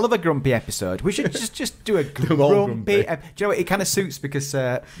 I love a grumpy episode. We should just do a grumpy. Do you know what? It kind of suits because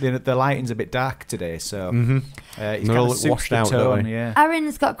the lighting's a bit dark today, so it kind of suits washed the out, tone. don't we? Yeah.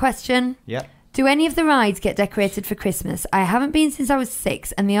 Aaron's got a question. Yeah. Do any of the rides get decorated for Christmas? I haven't been since I was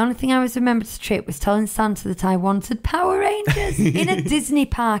 6, and the only thing I was remembered to trip was telling Santa that I wanted Power Rangers in a Disney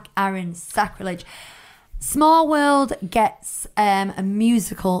park. Aaron, sacrilege. Small World gets a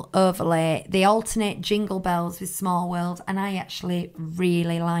musical overlay. They alternate Jingle Bells with Small World, and I actually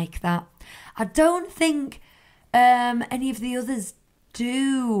really like that. I don't think any of the others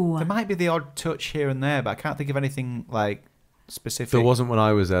do. There might be the odd touch here and there, but I can't think of anything like specific. There wasn't when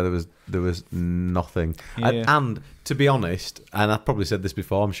I was there. There was nothing. Yeah. And to be honest, and I've probably said this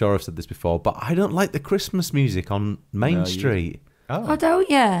before, I'm sure I've said this before, but I don't like the Christmas music on Main Street. Oh, don't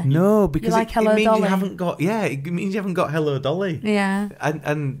you? No, because like it means Dolly? you haven't got. Yeah, it means you haven't got Hello Dolly. Yeah.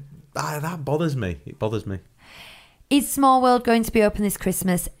 And that bothers me. It bothers me. Is Small World going to be open this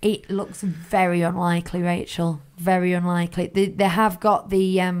Christmas? It looks very unlikely, Rachel. Very unlikely. They have got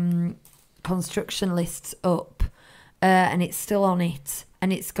the construction lists up, and it's still on it,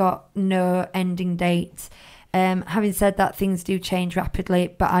 and it's got no ending date. Having said that, things do change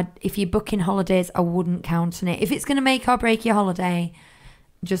rapidly, but if you're booking holidays, I wouldn't count on it. If it's going to make or break your holiday,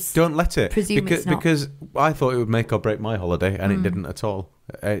 just don't let it. Presume it's not. Because I thought it would make or break my holiday, and it didn't at all.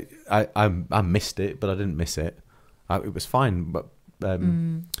 I missed it, but I didn't miss it. It was fine, but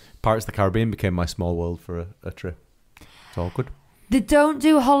Pirates of the Caribbean became my small world for a trip. It's all good. They don't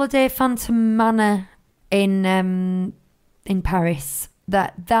do Holiday Phantom Manor in Paris.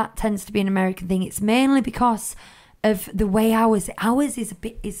 That tends to be an American thing. It's mainly because of the way ours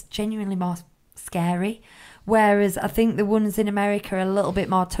is genuinely more scary, whereas I think the ones in America are a little bit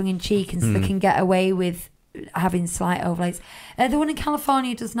more tongue in cheek, and so they can get away with having slight overlays. The one in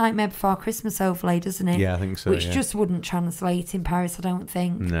California does Nightmare Before Christmas overlay, doesn't it? Yeah, I think so. Which just wouldn't translate in Paris, I don't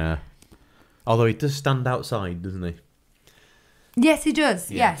think. Nah. Although he does stand outside, doesn't he? Yes, he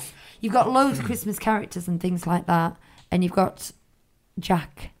does. Yeah. Yes, you've got loads of Christmas characters and things like that, and you've got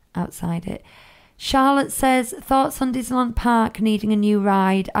Jack outside it. Charlotte says, thoughts on Disneyland Park needing a new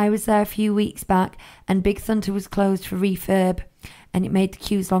ride. I was there a few weeks back and Big Thunder was closed for refurb and it made the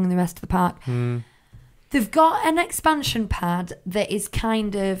queues long in the rest of the park. They've got an expansion pad that is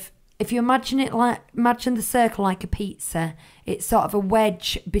kind of, if you imagine the circle like a pizza, it's sort of a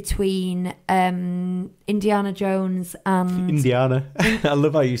wedge between Indiana Jones and... Indiana. I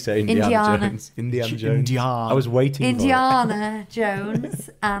love how you say Indiana Jones. Indiana Jones. I was waiting Indiana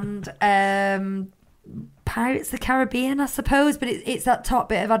Jones and Pirates of the Caribbean, I suppose, but it's that top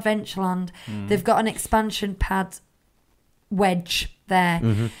bit of Adventureland. They've got an expansion pad wedge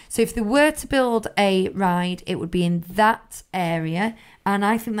there. So if they were to build a ride, it would be in that area, and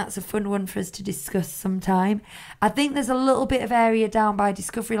I think that's a fun one for us to discuss sometime. I think there's a little bit of area down by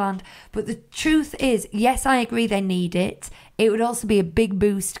Discoveryland, but the truth is, yes, I agree they need it. It would also be a big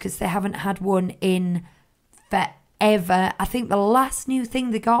boost because they haven't had one in forever. I think the last new thing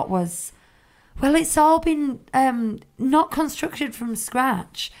they got was, well, it's all been not constructed from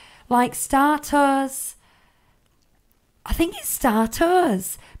scratch, like Star Tours. I think it's Star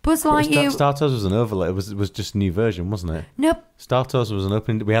Tours. Buzz Lightyear. Star Tours was an overlay. It was just a new version, wasn't it? Nope. Star Tours was an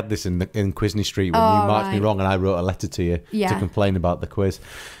open. We had this in Quizney Street when you marked me wrong, and I wrote a letter to you to complain about the quiz.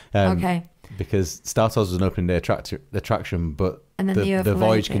 Okay. Because Star Tours was an opening day attraction, but and then the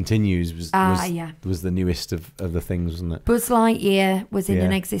Voyage Continues was the newest of the things, wasn't it? Buzz Lightyear was in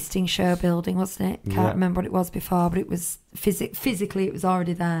an existing show building, wasn't it? Can't remember what it was before, but it was physically it was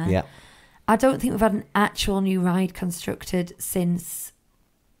already there. Yeah. I don't think we've had an actual new ride constructed since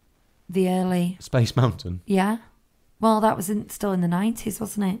the early... Space Mountain? Yeah. Well, that was still in the 90s,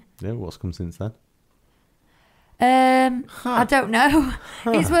 wasn't it? Yeah, what's come since then? I don't know.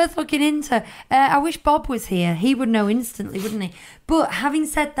 It's worth looking into. I wish Bob was here. He would know instantly, wouldn't he? But having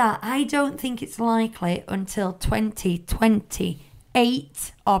said that, I don't think it's likely until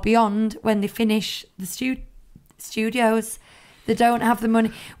 2028 or beyond when they finish the studios. They don't have the money.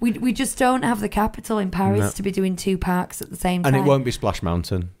 We just don't have the capital in Paris to be doing two parks at the same time. And it won't be Splash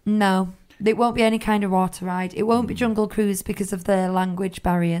Mountain. No. It won't be any kind of water ride. It won't be Jungle Cruise because of the language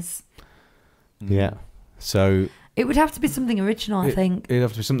barriers. Yeah. So... It would have to be something original, I think. It'd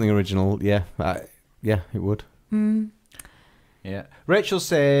have to be something original, yeah. Yeah, it would. Yeah. Rachel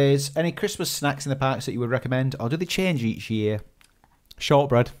says, any Christmas snacks in the parks that you would recommend, or do they change each year?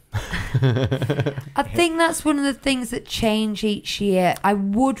 Shortbread. I think that's one of the things that change each year. I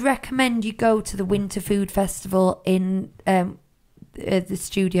would recommend you go to the Winter Food Festival in the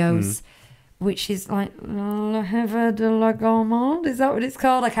studios, which is like La Heve de la Gourmande. Is that what it's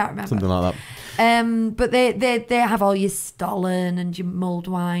called? I can't remember. Something like that. But they have all your Stollen and your mulled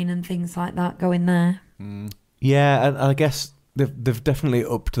wine and things like that going there. Yeah, and I guess they've definitely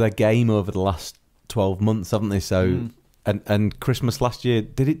upped their game over the last 12 months, haven't they? So... And Christmas last year,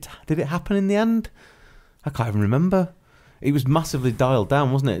 did it happen in the end? I can't even remember. It was massively dialed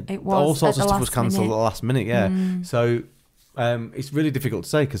down, wasn't it? It was. All sorts of stuff was last cancelled minute. at the last minute, yeah. So it's really difficult to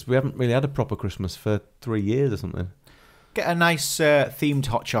say because we haven't really had a proper Christmas for 3 years or something. Get a nice themed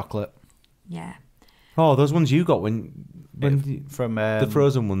hot chocolate. Yeah. Oh, those ones you got from the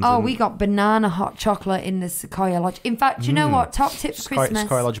frozen ones. Oh, we got banana hot chocolate in the Sequoia Lodge. In fact, you know what? Top tip for Christmas.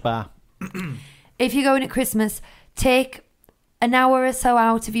 Sequoia Lodge bar. If you're going at Christmas, take an hour or so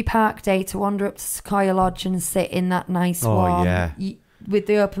out of your park day to wander up to Sequoia Lodge and sit in that nice warm with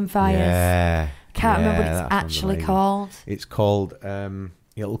the open fires. Yeah. Can't remember what it's actually called. It's called,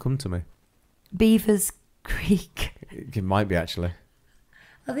 it'll come to me. Beavers Creek. It might be, actually.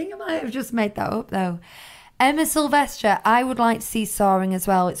 I think I might have just made that up, though. Emma Sylvester, I would like to see Soaring as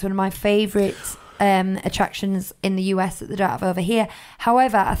well. It's one of my favourite attractions in the US that they don't have over here.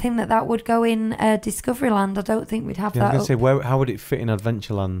 However, I think that would go in Discoveryland. I don't think we'd have Yeah, I that. was going to say, how would it fit in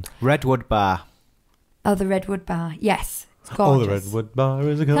Adventureland? Redwood Bar. Oh, the Redwood Bar. Yes. It's Oh, gorgeous. the Redwood Bar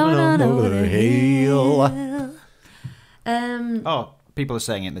is coming on over the hill. Oh, people are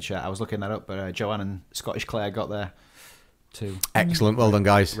saying it in the chat. I was looking that up, but Joanne and Scottish Claire got there too. Excellent. Well done,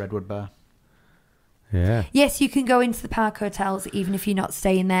 guys. Redwood Bar. Yeah. Yes, you can go into the park hotels even if you're not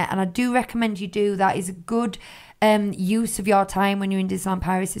staying there, and I do recommend you do. That is a good use of your time when you're in Disneyland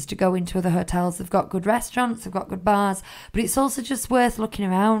Paris, is to go into other hotels. They've got good restaurants, they've got good bars, but it's also just worth looking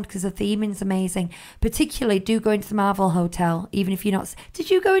around because the theming's amazing. Particularly, do go into the Marvel Hotel, even if you're not. Did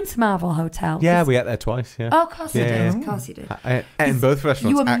you go into Marvel Hotel? Yeah, we ate there twice. Yeah. Oh, of course you Yeah. did. Of course you did. I ate in both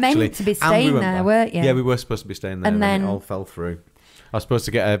restaurants. You were meant actually. to be And staying went there, back. weren't you? Yeah, we were supposed to be staying there, And and then then- it all fell through. I was supposed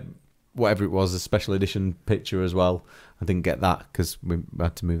to get a whatever it was, a special edition picture as well. I didn't get that because we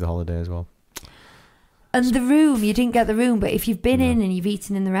had to move the holiday as well. And the room, you didn't get the room, but if you've been in and you've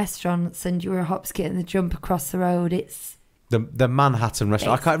eaten in the restaurants and you were a hop, skip and the jump across the road, it's... The Manhattan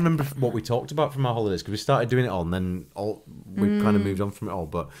restaurant. I can't remember what we talked about from our holidays because we started doing it all and then we kind of moved on from it all.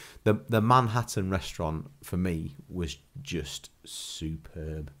 But the Manhattan restaurant for me was just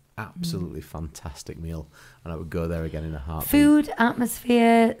superb. Absolutely fantastic meal. And I would go there again in a heartbeat. Food,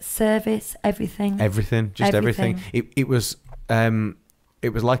 atmosphere, service, everything. Everything. Just everything. It was like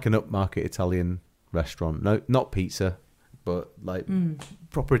an upmarket Italian restaurant. No, not pizza, but like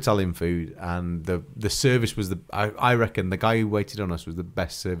proper Italian food. And the service was I reckon the guy who waited on us was the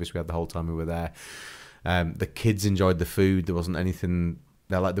best service we had the whole time we were there. The kids enjoyed the food. There wasn't anything.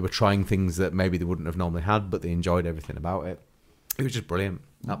 They were trying things that maybe they wouldn't have normally had, but they enjoyed everything about it. It was just brilliant.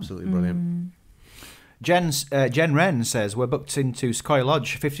 Absolutely brilliant. Jen Wren says, we're booked into Sequoia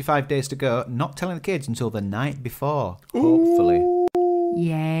Lodge, 55 days to go, not telling the kids until the night before, hopefully.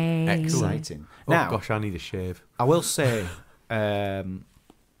 Yay. Exciting. Oh, Now, gosh, I need a shave. I will say, I mean,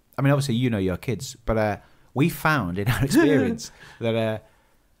 obviously you know your kids, but we found in our experience that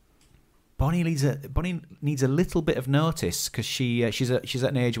Bonnie needs a little bit of notice because she's at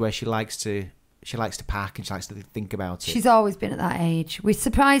an age where she likes to pack and she likes to think about it. She's always been at that age. We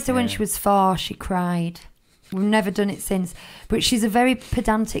surprised her when she was 4. She cried. We've never done it since. But she's a very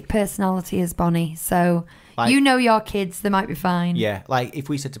pedantic personality as Bonnie. So you know your kids, they might be fine. Yeah, like if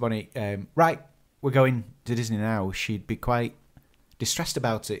we said to Bonnie, right, we're going to Disney now, she'd be quite distressed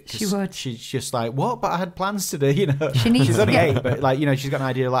about it. She would. She's just like, what? But I had plans to do, you know. She needs she's to only get- 8, but like, you know, she's got an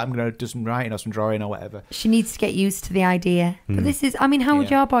idea like I'm going to do some writing or some drawing or whatever. She needs to get used to the idea. But this is, I mean, how would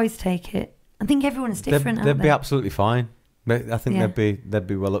your boys take it? I think everyone's different, They'd aren't be they? absolutely fine. I think Yeah. they'd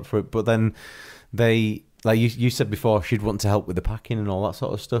be well up for it. But then they, like you said before, she'd want to help with the packing and all that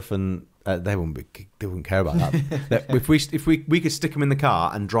sort of stuff, and they wouldn't care about that. If we could stick them in the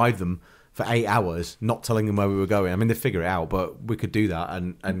car and drive them for 8 hours, not telling them where we were going. I mean, they'd figure it out, but we could do that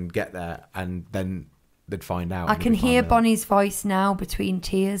and get there, and then they'd find out. I and can they'd find hear out. Bonnie's voice now between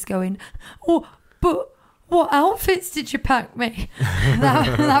tears going, oh, but what outfits did you pack me?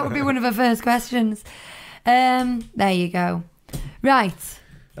 that would be one of her first questions. There you go. Right.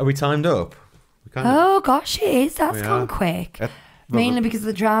 Are we timed up? We kind of- Oh, gosh, it is. That's We gone are. quick. well, Mainly because of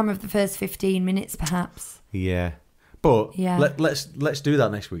the drama of the first 15 minutes, perhaps. Yeah. But Yeah. let's do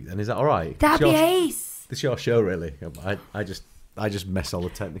that next week then. Is that all right? That'd be It's your- ace. It's your show, really. I just mess all the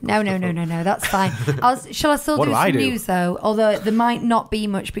technical No, stuff up. no. That's fine. Shall I still What do do some I do? news, though? Although there might not be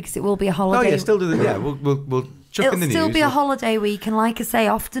much because it will be a Oh holiday. yeah, still do the we'll chuck It'll in the still news. be a holiday week, and like I say,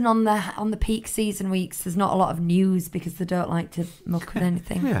 often on the peak season weeks, there's not a lot of news because they don't like to muck with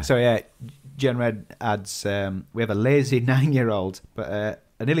anything. Yeah. So yeah, Jen Red adds, we have a lazy 9-year-old, but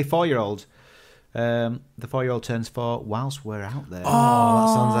a nearly 4-year-old. The 4-year-old turns 4 whilst we're out there. Oh,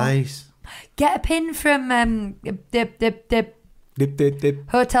 that sounds ace. Get a pin from the Dip, dip, dip.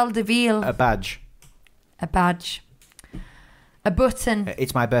 Hotel de Ville. A badge. A badge. A button.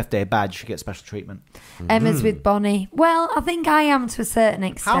 It's my birthday badge. You get special treatment. Emma's with Bonnie. Well, I think I am to a certain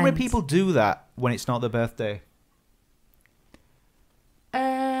extent. How many people do that when it's not their birthday?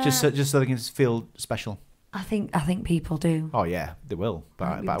 Just so they can feel special. I think people do. Oh yeah, they will.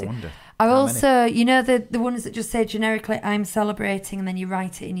 But I wonder. I how also, you know, the ones that just say generically, "I'm celebrating," and then you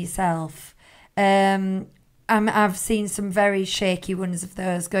write it in yourself. I've seen some very shaky ones of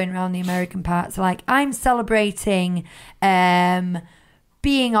those going around the American parts, like "I'm celebrating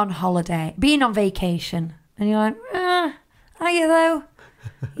being on holiday, being on vacation," and you're like, "Are you though?"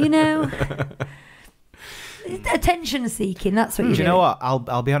 You know, attention seeking. That's what you Do do. you know what?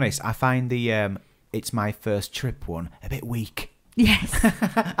 I'll be honest. I find the it's my first trip one a bit weak. Yes.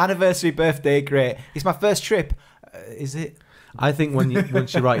 Anniversary, birthday, great. It's my first trip. Is it? I think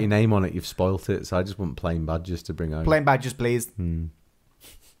once you write your name on it, you've spoilt it. So I just want plain badges to bring home. Plain badges, please.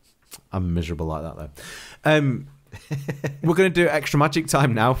 I'm miserable like that though. We're going to do extra magic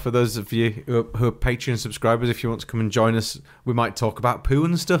time now for those of you who are Patreon subscribers. If you want to come and join us, we might talk about poo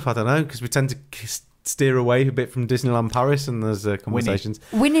and stuff. I don't know, because we tend to steer away a bit from Disneyland Paris, and there's conversations.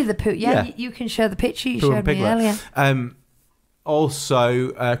 Winnie the Pooh. Yeah, Yeah. you can share the picture you Pooh showed and me Piglet. earlier. Also,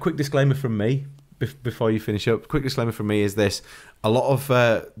 a quick disclaimer from me before you finish up. Quick disclaimer from me is this: a lot of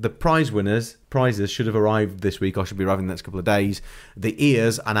the prizes should have arrived this week, or should be arriving in the next couple of days. The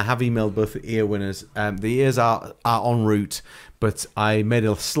ears, and I have emailed both the ear winners. The ears are en route, but I made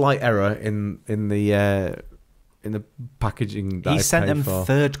a slight error in the packaging that He I sent paid them for.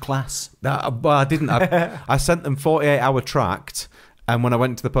 third class. Well, I didn't. I sent them 48-hour tracked, and when I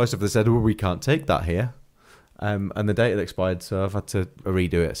went to the post office, they said, "Oh, we can't take that here." And the date had expired, so I've had to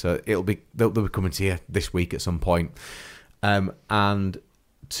redo it. So they'll be coming to you this week at some point. And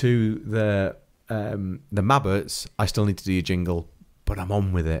to the Mabberts, I still need to do your jingle, but I'm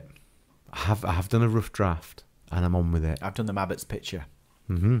on with it. I have done a rough draft, and I'm on with it. I've done the Mabberts picture.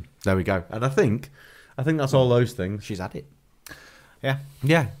 There we go. And I think that's all those things. She's had it. Yeah.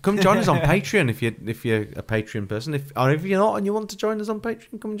 Yeah, come join us on Patreon if you're a Patreon person. If you're not and you want to join us on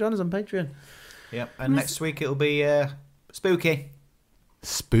Patreon, come join us on Patreon. Yep. And next week it'll be spooky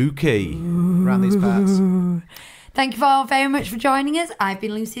around these parts. Thank you all very much for joining us. I've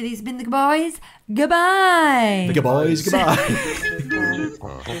been Lucy. These have been the Boys. Goodbye. The boys, goodbye.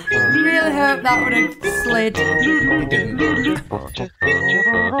 Really hope that would have slid. It didn't.